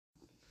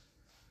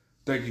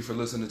Thank you for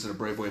listening to the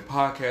Brave Way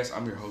Podcast.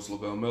 I'm your host,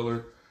 Lavelle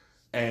Miller,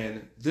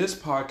 and this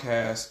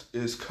podcast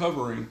is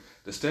covering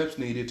the steps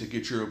needed to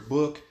get your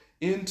book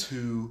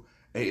into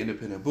an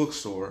independent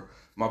bookstore.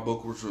 My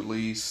book was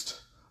released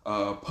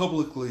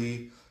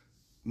publicly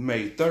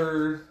May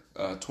 3rd,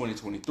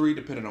 2023,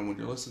 depending on when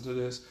you're listening to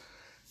this.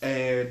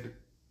 And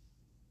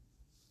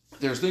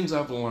there's things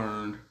I've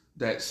learned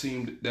that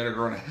are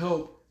going to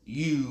help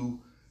you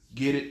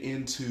get it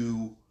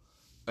into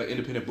an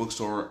independent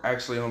bookstore,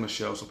 actually on the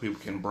shelf, so people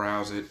can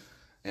browse it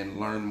and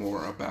learn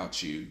more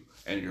about you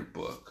and your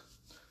book.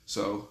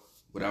 So,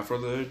 without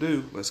further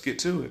ado, let's get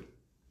to it.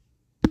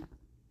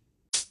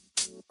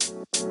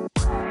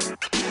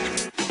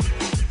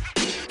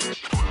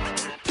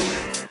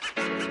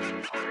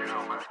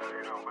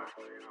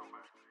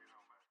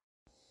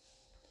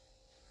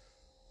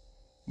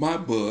 My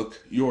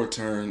book, Your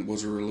Turn,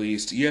 was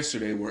released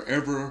yesterday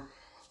wherever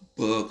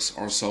books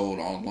are sold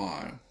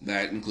online.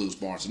 That includes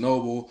Barnes &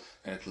 Noble,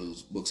 that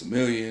includes Books A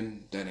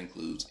Million, that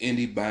includes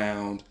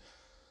IndieBound,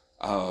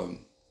 and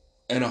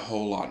a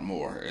whole lot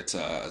more. It's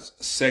a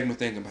segment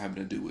thing I'm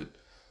having to do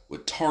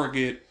with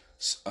Target,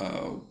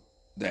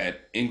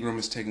 that Ingram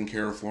is taking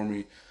care of for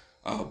me.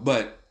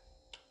 But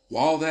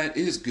while that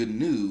is good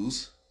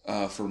news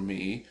for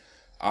me,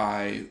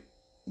 I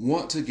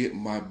want to get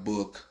my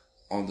book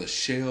on the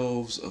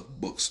shelves of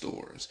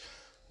bookstores.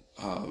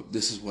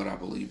 This is what I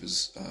believe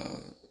is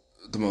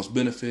the most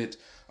benefit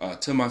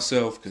to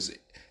myself, because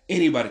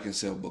anybody can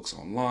sell books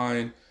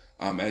online,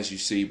 as you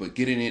see, but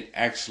getting it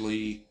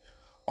actually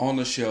on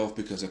the shelf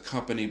because a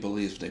company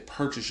believes if they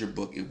purchase your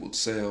book, it will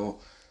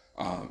sell.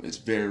 It's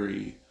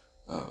very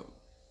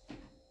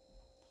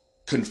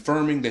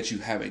confirming that you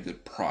have a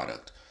good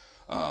product,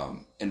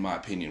 in my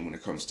opinion, when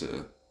it comes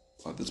to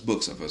this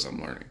book stuff, as I'm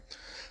learning.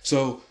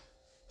 So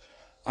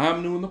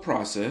I'm new in the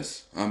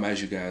process, as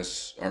you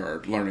guys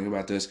are learning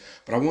about this,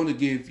 but I want to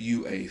give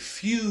you a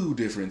few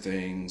different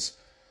things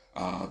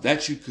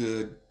that you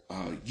could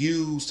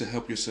use to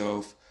help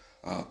yourself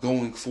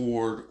going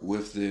forward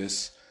with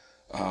this.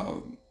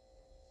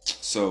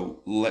 So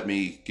let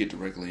me get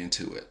directly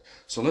into it.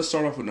 So let's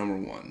start off with number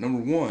one.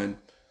 Number one,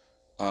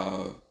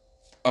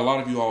 a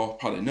lot of you all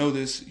probably know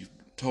this. You've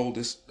told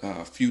this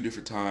a few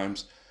different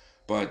times,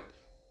 but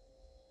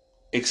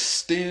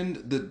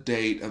extend the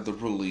date of the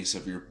release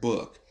of your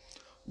book.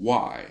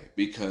 Why?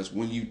 Because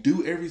when you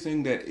do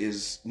everything that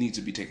needs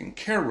to be taken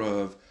care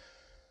of,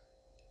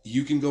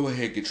 you can go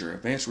ahead, get your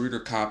advanced reader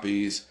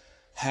copies,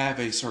 have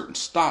a certain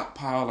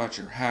stockpile at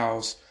your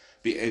house,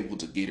 be able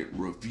to get it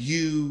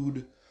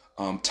reviewed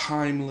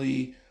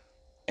timely,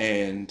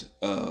 and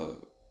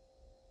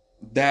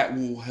that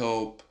will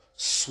help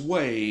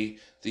sway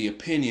the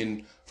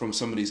opinion from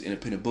some of these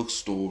independent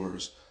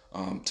bookstores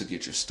to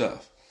get your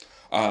stuff.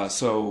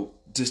 So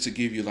just to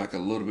give you like a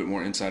little bit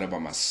more insight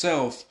about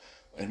myself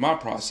and my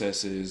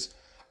process is,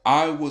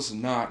 I was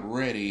not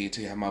ready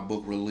to have my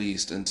book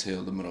released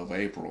until the middle of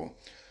April.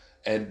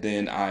 And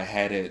then I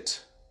had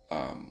it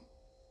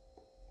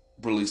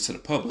released to the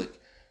public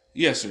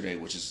yesterday,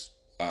 which is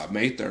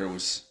May 3rd,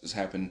 which has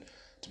happened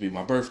to be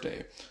my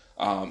birthday.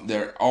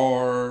 There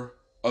are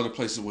other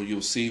places where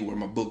you'll see where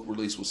my book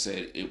release was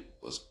said it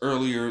was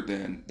earlier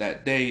than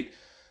that date,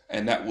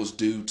 and that was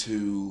due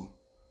to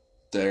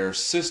their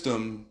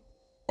system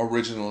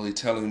originally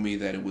telling me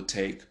that it would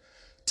take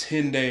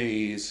 10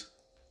 days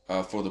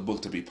for the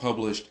book to be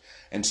published,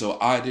 and so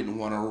I didn't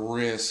want to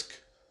risk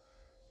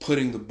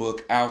putting the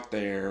book out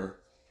there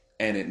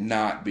and it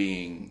not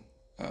being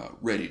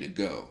ready to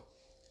go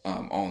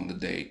on the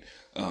date.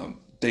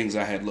 Things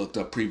I had looked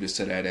up previous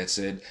to that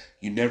said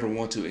you never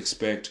want to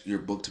expect your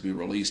book to be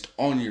released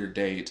on your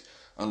date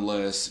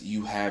unless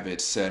you have it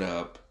set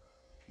up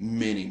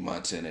many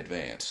months in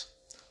advance.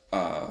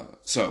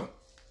 So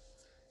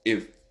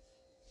if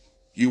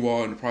you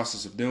are in the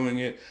process of doing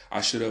it,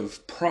 I should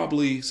have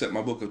probably set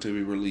my book up to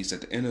be released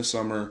at the end of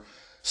summer,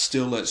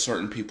 still let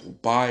certain people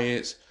buy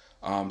it.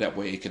 That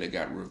way it could have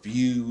got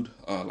reviewed,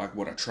 like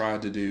what I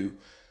tried to do,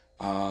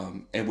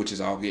 and which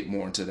is I'll get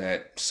more into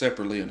that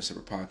separately on a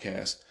separate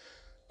podcast.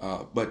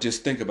 But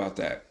just think about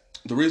that.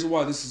 The reason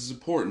why this is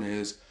important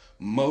is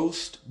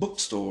most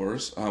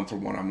bookstores,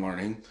 from what I'm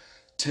learning,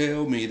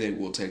 tell me they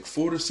will take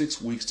 4 to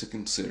 6 weeks to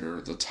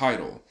consider the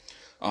title.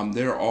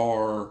 There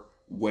are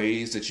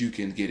ways that you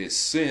can get it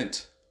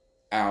sent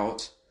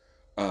out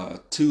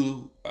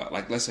to,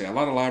 like, let's say a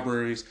lot of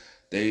libraries,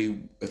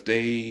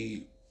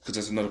 because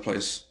that's another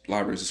place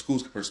libraries and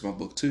schools can purchase my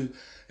book too,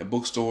 and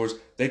bookstores,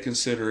 they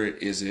consider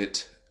it, is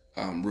it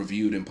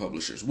reviewed in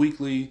Publishers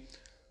Weekly?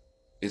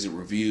 Is it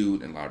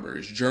reviewed in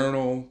Libraries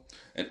Journal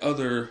and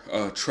other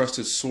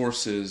trusted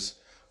sources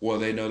where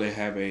they know they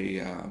have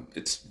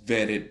it's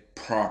vetted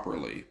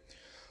properly?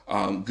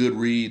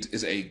 Goodreads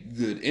is a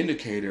good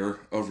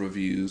indicator of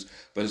reviews,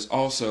 but it's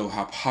also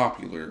how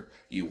popular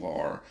you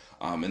are.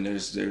 And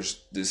there's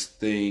this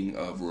thing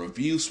of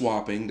review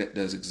swapping that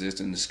does exist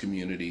in this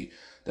community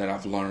that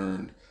I've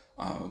learned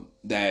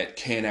that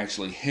can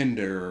actually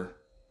hinder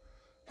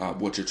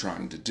what you're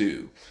trying to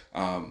do.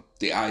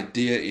 The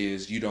idea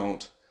is you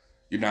don't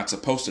you're not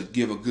supposed to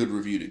give a good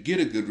review to get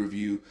a good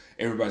review.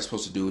 Everybody's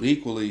supposed to do it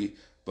equally.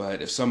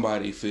 But if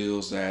somebody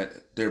feels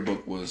that their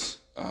book was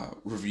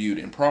reviewed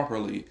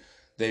improperly,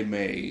 they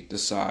may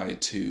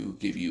decide to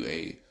give you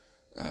a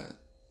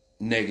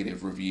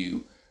negative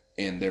review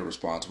in their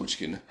response, which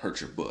can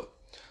hurt your book.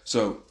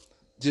 So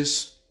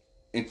just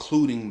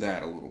including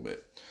that a little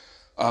bit.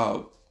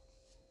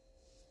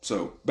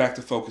 So back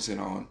to focusing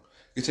on,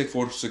 it can take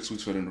 4 to 6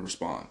 weeks for them to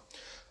respond.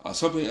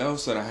 Something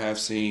else that I have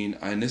seen,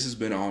 and this has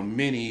been on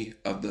many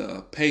of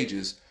the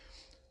pages,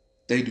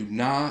 they do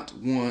not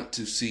want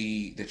to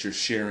see that you're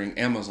sharing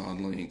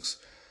Amazon links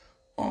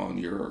on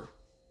your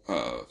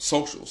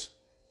socials.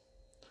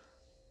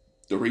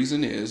 The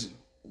reason is,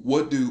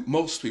 what do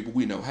most people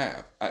we know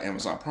have? An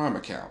Amazon Prime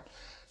account.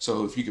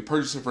 So if you could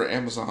purchase it for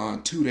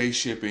Amazon, 2-day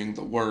shipping,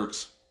 the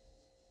works,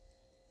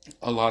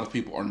 a lot of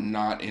people are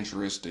not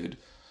interested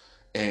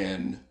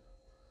in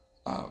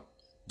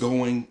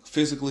going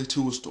physically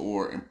to a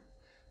store and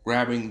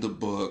grabbing the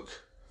book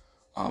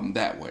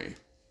that way.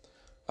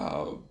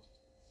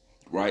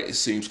 Right? It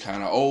seems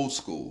kind of old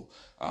school.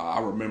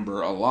 I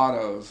remember a lot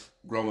of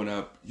growing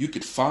up, you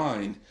could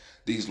find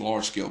these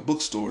large scale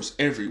bookstores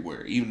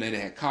everywhere. Even though they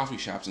had coffee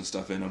shops and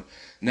stuff in them.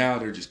 Now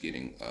they're just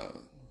getting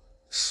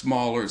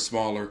smaller and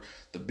smaller.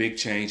 The big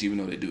chains, even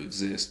though they do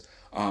exist.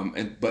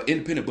 But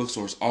independent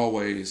bookstores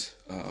always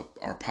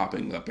are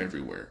popping up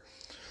everywhere.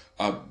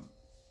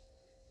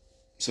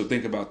 So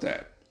think about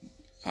that.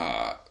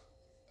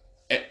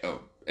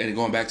 And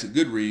going back to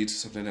Goodreads,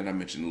 something that I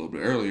mentioned a little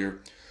bit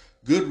earlier,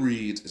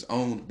 Goodreads is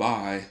owned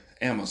by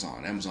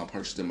Amazon. Amazon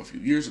purchased them a few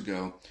years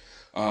ago.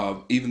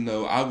 Even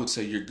though I would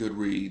say your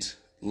Goodreads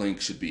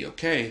link should be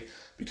okay,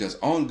 because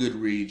on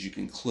Goodreads you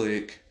can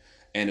click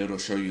and it'll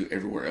show you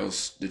everywhere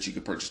else that you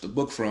could purchase the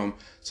book from,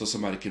 so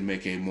somebody can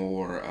make a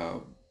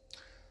more,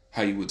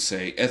 how you would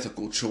say,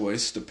 ethical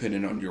choice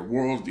depending on your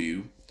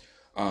worldview.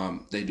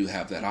 They do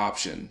have that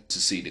option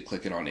to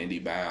click it on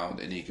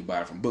IndieBound, and you can buy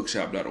it from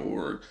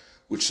bookshop.org,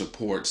 which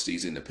supports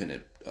these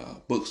independent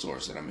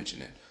bookstores that I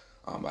mentioned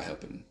by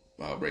helping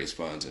raise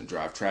funds and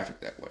drive traffic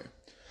that way.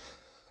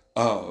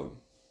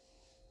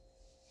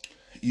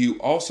 You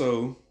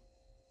also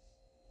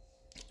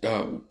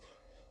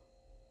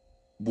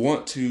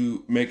want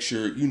to make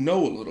sure you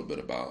know a little bit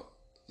about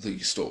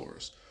these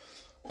stores.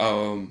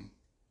 A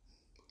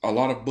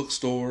lot of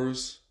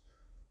bookstores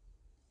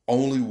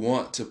only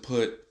want to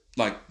put,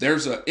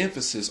 there's an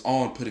emphasis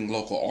on putting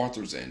local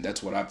authors in.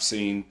 That's what I've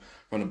seen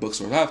from the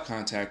bookstores I've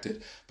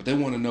contacted. But they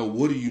want to know,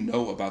 what do you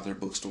know about their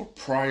bookstore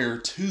prior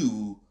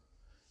to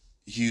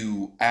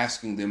you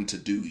asking them to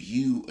do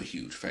you a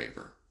huge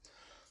favor.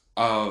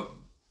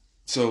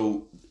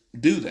 So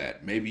do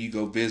that. Maybe you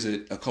go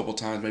visit a couple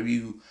times. Maybe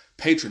you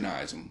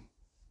patronize them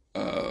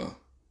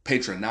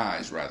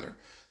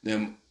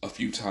a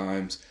few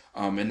times,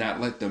 and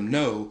not let them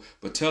know,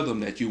 but tell them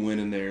that you went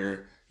in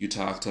there, you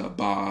talked to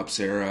Bob,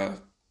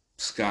 Sarah,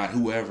 Scott,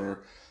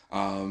 whoever,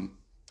 a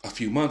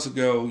few months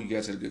ago. You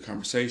guys had a good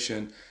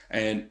conversation,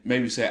 and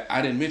maybe say,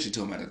 I didn't mention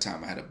to him at the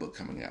time I had a book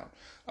coming out.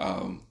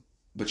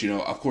 But,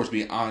 of course,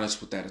 be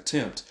honest with that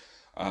attempt.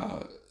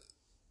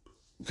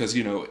 Because,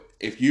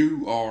 if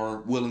you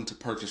are willing to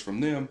purchase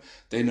from them,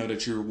 they know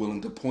that you're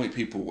willing to point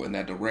people in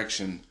that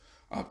direction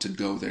to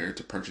go there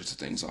to purchase the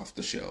things off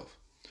the shelf.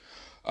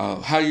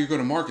 How you're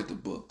going to market the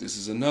book. This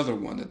is another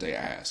one that they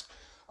ask.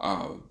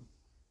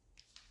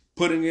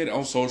 Putting it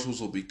on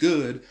socials will be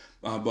good,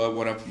 but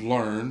what I've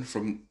learned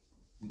from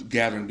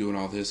doing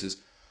all this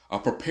is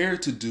prepare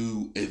to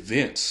do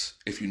events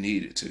if you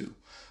needed to.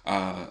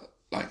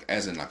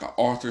 As in an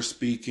author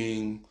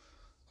speaking,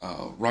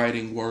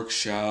 writing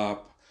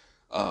workshop,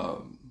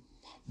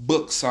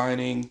 book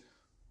signing.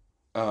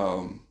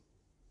 Even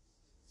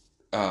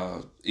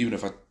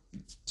if I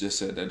just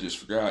said that, I just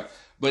forgot.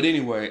 But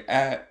anyway,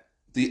 at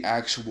the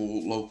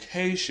actual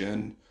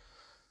location,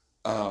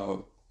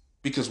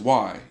 because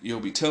why? You'll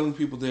be telling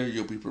people there,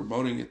 you'll be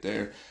promoting it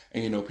there,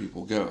 and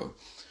people go.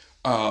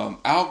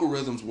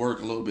 Algorithms work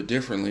a little bit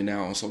differently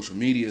now on social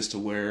media as to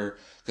where,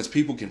 because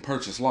people can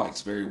purchase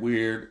likes, very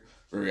weird,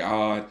 very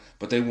odd,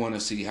 but they want to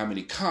see how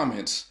many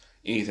comments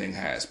anything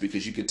has,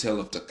 because you can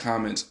tell if the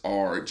comments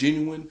are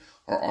genuine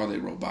or are they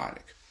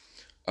robotic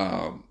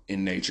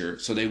in nature.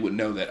 So they would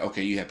know that,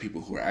 okay, you have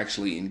people who are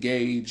actually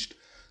engaged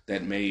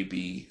that may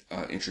be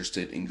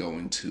interested in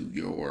going to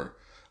your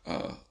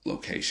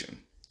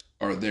location,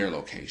 or their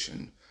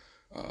location,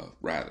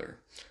 rather.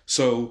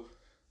 So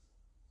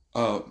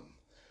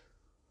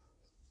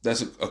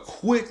that's a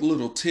quick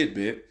little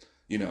tidbit,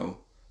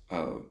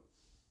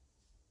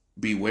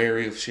 be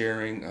wary of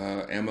sharing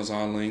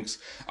Amazon links.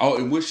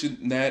 And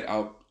wishing that,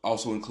 I'll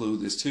also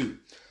include this too.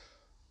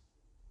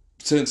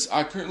 Since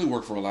I currently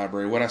work for a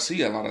library, what I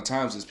see a lot of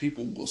times is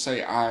people will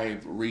say,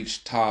 I've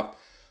reached top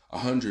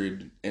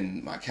 100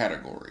 in my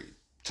category,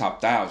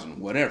 top 1,000,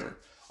 whatever,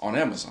 on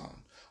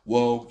Amazon.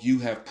 Well, you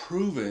have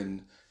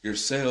proven your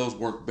sales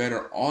work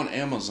better on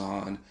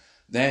Amazon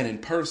than in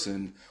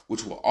person,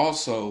 which will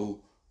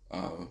also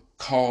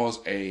cause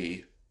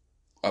a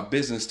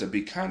business to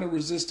be kind of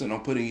resistant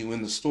on putting you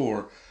in the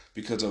store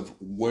because of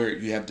where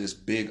you have this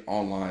big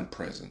online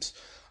presence.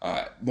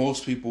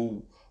 Most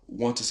people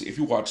want to see, if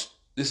you watch,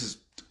 this is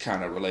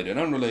kind of related and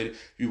unrelated.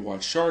 If you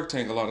watch Shark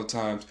Tank, a lot of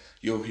times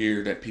you'll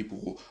hear that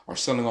people are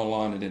selling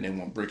online and then they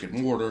want brick and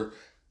mortar.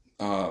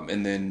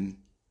 And then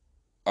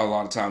a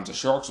lot of times the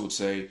sharks would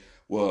say,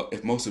 well,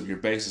 if most of your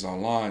base is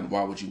online,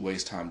 why would you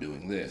waste time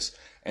doing this?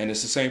 And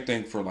it's the same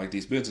thing for like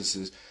these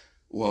businesses.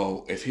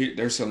 Well, if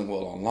they're selling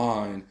well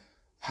online,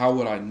 how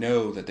would I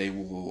know that they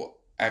will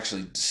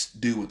actually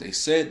do what they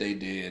said they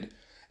did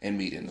and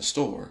meet in the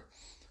store?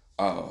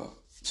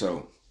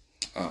 So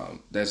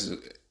that's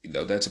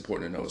that's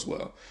important to know as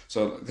well.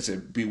 So like I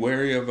said, be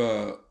wary of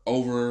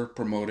over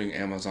promoting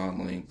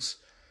Amazon links.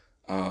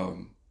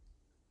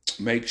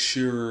 Make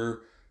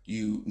sure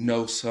you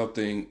know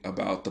something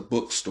about the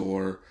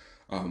bookstore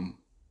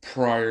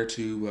prior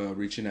to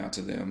reaching out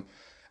to them.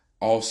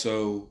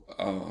 Also,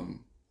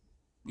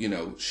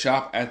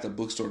 shop at the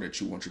bookstore that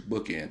you want your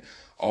book in.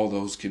 All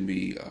those can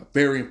be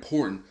very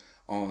important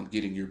on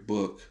getting your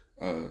book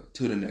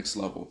to the next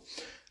level.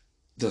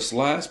 This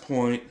last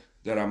point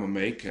that I'm going to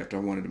make, after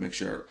I wanted to make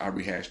sure I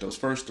rehash those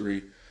first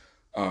three,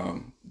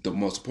 the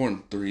most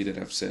important three that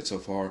I've said so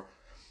far,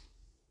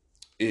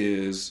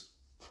 is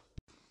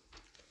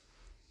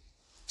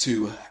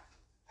to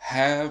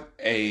have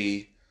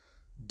a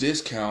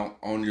discount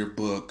on your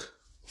book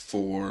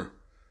for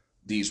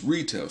these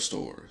retail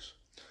stores.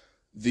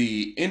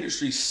 The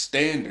industry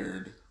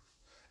standard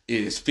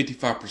is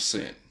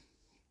 55%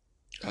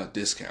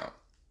 discount.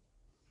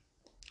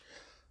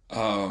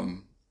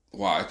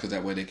 Why? Because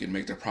that way they can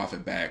make their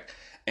profit back.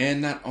 And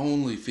not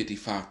only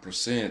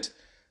 55%,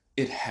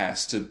 it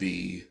has to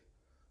be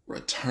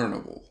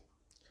returnable.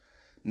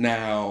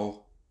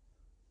 Now,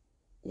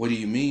 what do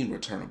you mean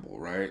returnable,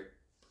 right?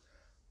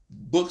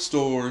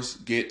 Bookstores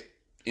get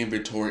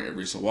inventory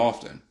every so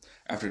often.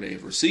 After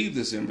they've received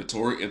this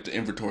inventory, if the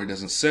inventory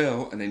doesn't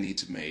sell and they need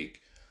to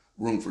make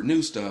room for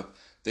new stuff,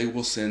 they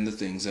will send the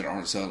things that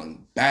aren't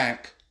selling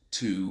back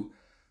to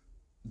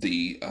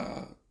the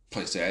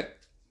place that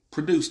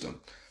produced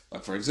them.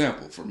 Like, for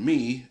example, for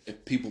me,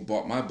 if people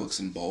bought my books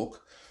in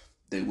bulk,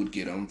 they would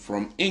get them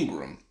from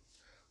Ingram.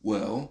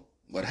 Well,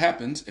 what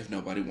happens if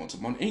nobody wants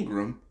them on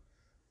Ingram,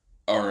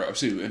 or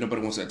excuse me, if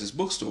nobody wants it at this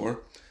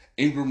bookstore?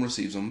 Ingram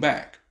receives them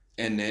back,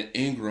 and then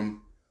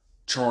Ingram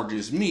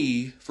charges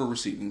me for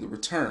receiving the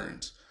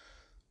returns.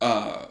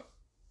 And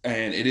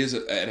it is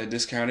at a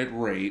discounted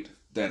rate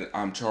that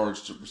I'm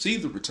charged to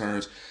receive the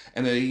returns,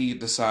 and they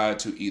decide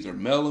to either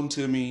mail them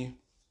to me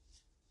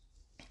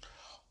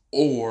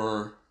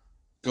or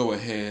go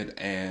ahead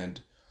and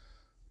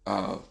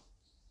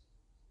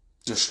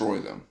destroy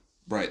them.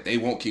 Right? They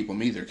won't keep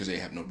them either because they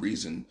have no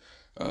reason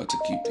to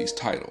keep these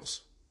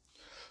titles.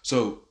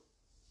 So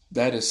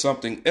that is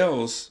something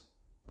else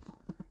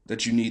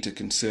that you need to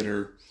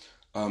consider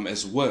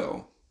as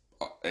well.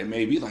 It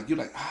may be like, you're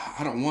like,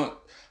 I don't want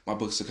my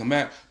books to come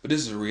back, but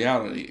this is a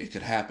reality. It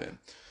could happen.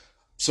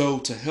 So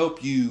to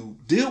help you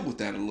deal with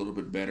that a little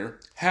bit better,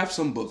 have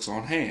some books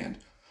on hand,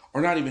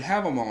 or not even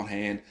have them on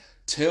hand.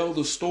 Tell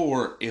the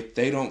store, if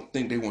they don't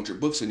think they want your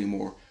books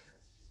anymore,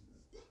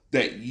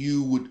 that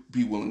you would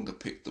be willing to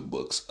pick the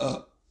books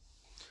up.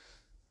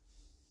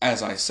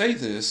 As I say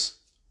this,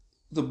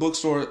 the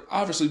bookstore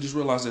obviously just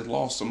realized they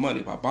lost some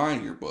money by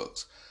buying your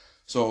books.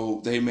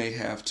 So you may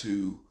have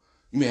to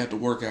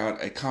work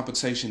out a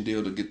compensation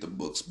deal to get the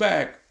books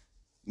back,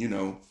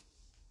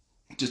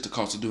 just the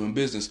cost of doing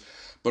business.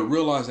 But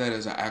realize that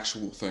is an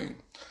actual thing.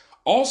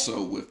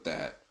 Also with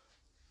that,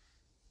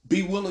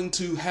 be willing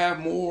to have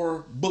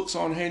more books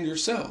on hand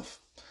yourself.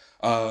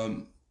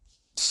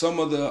 Some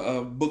of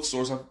the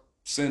bookstores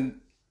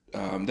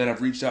that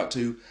I've reached out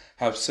to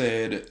have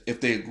said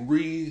if they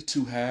agree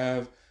to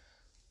have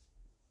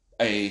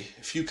a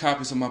few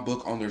copies of my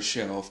book on their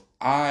shelf,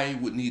 I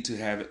would need to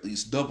have at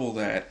least double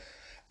that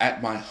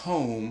at my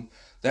home.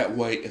 That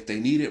way, if they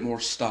needed more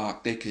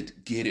stock, they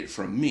could get it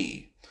from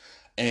me.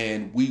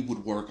 And we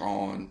would work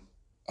on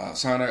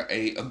sign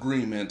a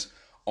agreement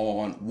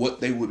on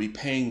what they would be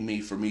paying me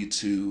for me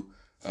to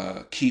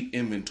keep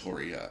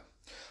inventory up.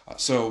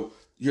 So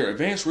your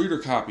advanced reader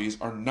copies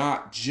are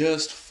not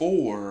just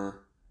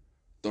for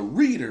the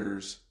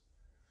readers,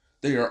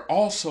 they are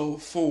also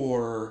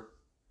for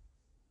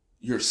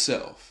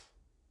yourself,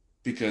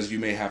 because you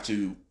may have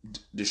to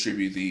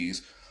distribute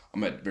these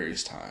at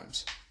various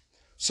times.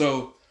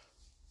 So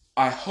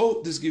I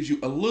hope this gives you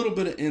a little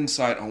bit of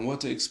insight on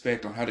what to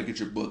expect on how to get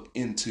your book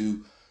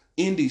into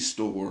indie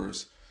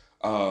stores,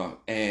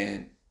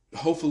 and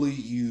hopefully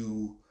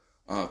you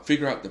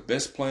figure out the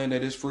best plan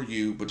that is for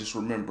you. But just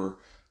remember,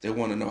 they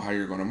want to know how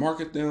you're going to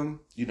market them.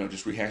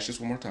 Just rehash this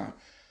one more time.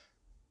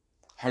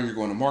 How you're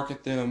going to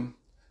market them.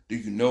 Do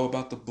you know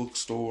about the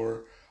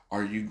bookstore?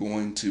 Are you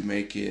going to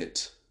make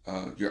it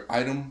your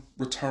item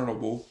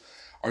returnable?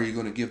 Are you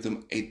going to give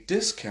them a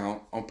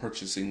discount on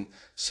purchasing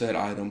said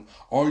item?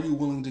 Are you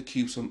willing to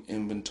keep some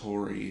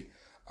inventory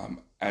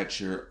at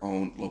your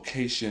own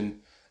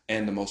location?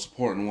 And the most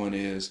important one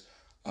is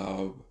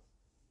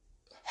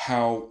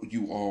how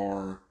you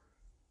are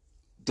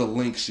the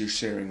links you're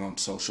sharing on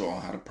social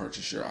on how to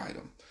purchase your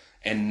item,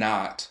 and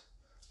not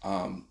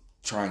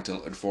trying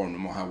to inform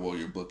them on how well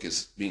your book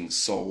is being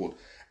sold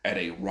at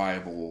a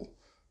rival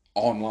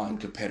online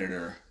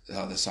competitor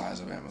the size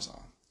of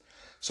Amazon.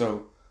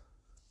 So,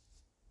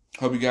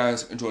 hope you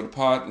guys enjoyed the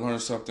pod,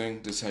 learned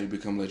something. This is how you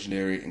become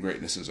legendary and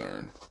greatness is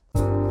earned.